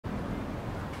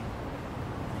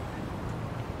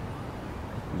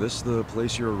This the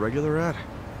place you're a regular at?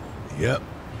 Yep.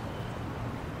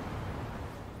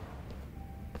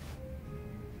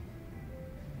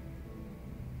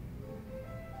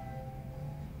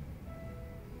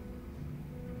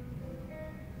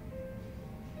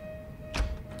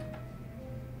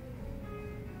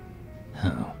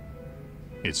 Oh.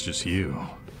 It's just you.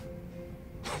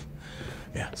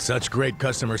 Yeah, such great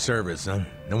customer service, huh?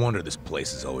 No wonder this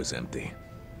place is always empty.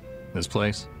 This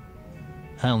place?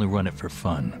 I only run it for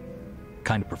fun.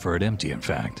 Kinda prefer it empty, in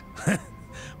fact.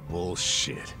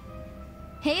 Bullshit.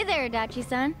 Hey there,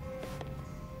 Adachi-san.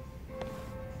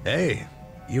 Hey,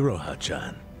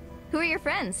 Iroha-chan. Who are your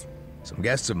friends? Some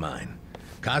guests of mine.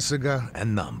 Kasuga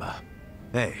and Namba.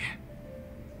 Hey,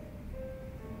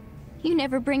 You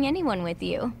never bring anyone with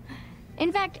you.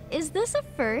 In fact, is this a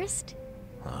first?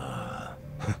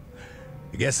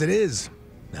 I guess it is,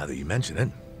 now that you mention it.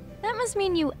 That must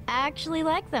mean you actually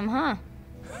like them, huh?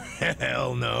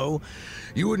 Hell no.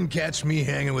 You wouldn't catch me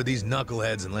hanging with these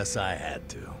knuckleheads unless I had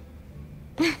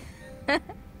to.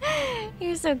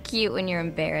 You're so cute when you're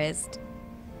embarrassed.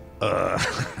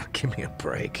 Give me a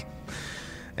break.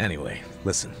 Anyway,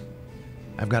 listen.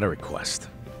 I've got a request.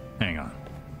 Hang on.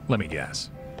 Let me guess.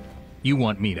 You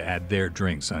want me to add their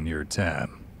drinks on your tab?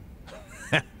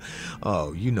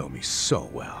 Oh, you know me so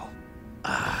well.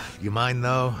 You mind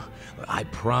though? I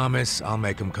promise I'll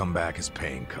make them come back as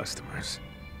paying customers.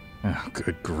 Oh,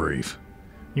 good grief.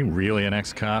 You really an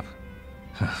ex-cop?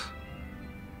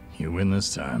 You win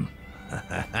this time.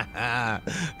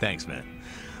 Thanks, man.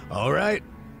 All right,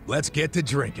 let's get to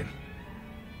drinking.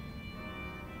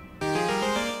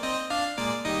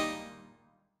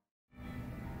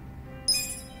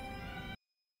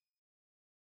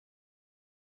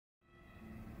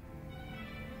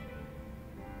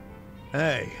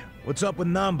 Hey, what's up with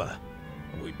Namba?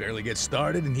 We barely get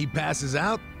started and he passes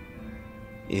out?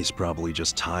 he's probably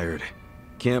just tired.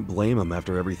 Can't blame him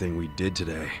after everything we did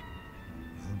today.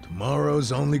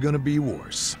 Tomorrow's only gonna be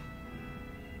worse.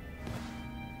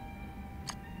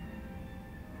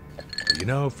 But you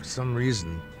know, for some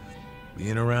reason,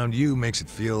 being around you makes it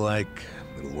feel like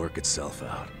it'll work itself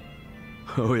out.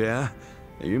 Oh yeah?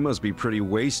 You must be pretty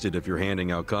wasted if you're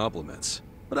handing out compliments.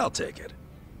 But I'll take it.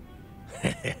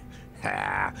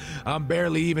 I'm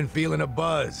barely even feeling a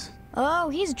buzz. Oh,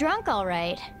 he's drunk all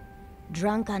right.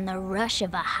 Drunk on the rush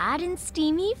of a hot and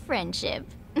steamy friendship.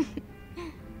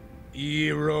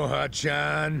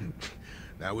 Iroha-chan.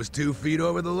 That was 2 feet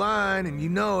over the line, and you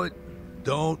know it.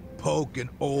 Don't poke an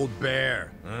old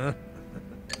bear, huh?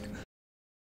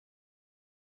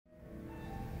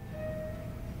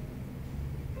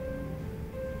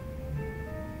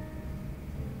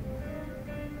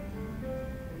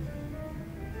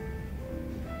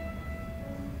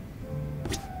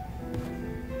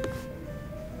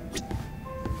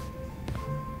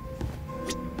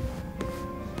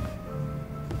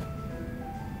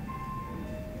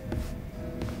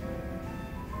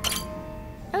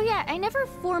 Oh yeah, I never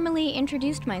formally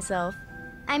introduced myself.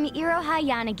 I'm Iroha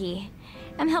Yanagi.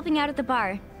 I'm helping out at the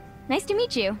bar. Nice to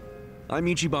meet you. I'm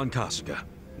Ichiban Kasuga.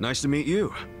 Nice to meet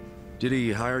you. Did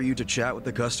he hire you to chat with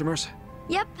the customers?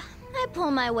 Yep, I pull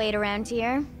my weight around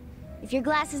here. If your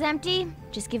glass is empty,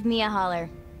 just give me a holler.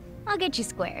 I'll get you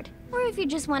squared. Or if you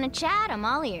just want to chat, I'm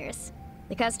all ears.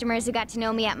 The customers who got to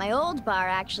know me at my old bar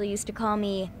actually used to call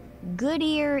me Good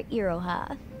Ear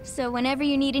Iroha. So whenever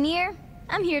you need an ear,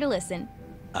 I'm here to listen.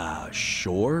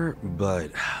 Sure,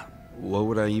 but what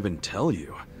would I even tell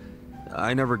you?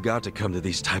 I never got to come to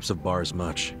these types of bars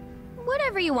much.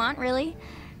 Whatever you want, really.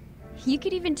 You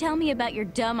could even tell me about your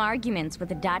dumb arguments with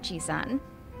Adachi-san.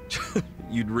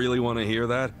 You'd really want to hear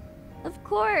that? Of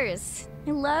course.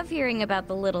 I love hearing about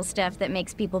the little stuff that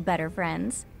makes people better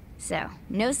friends. So,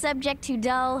 no subject too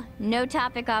dull, no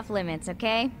topic off limits,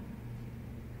 okay?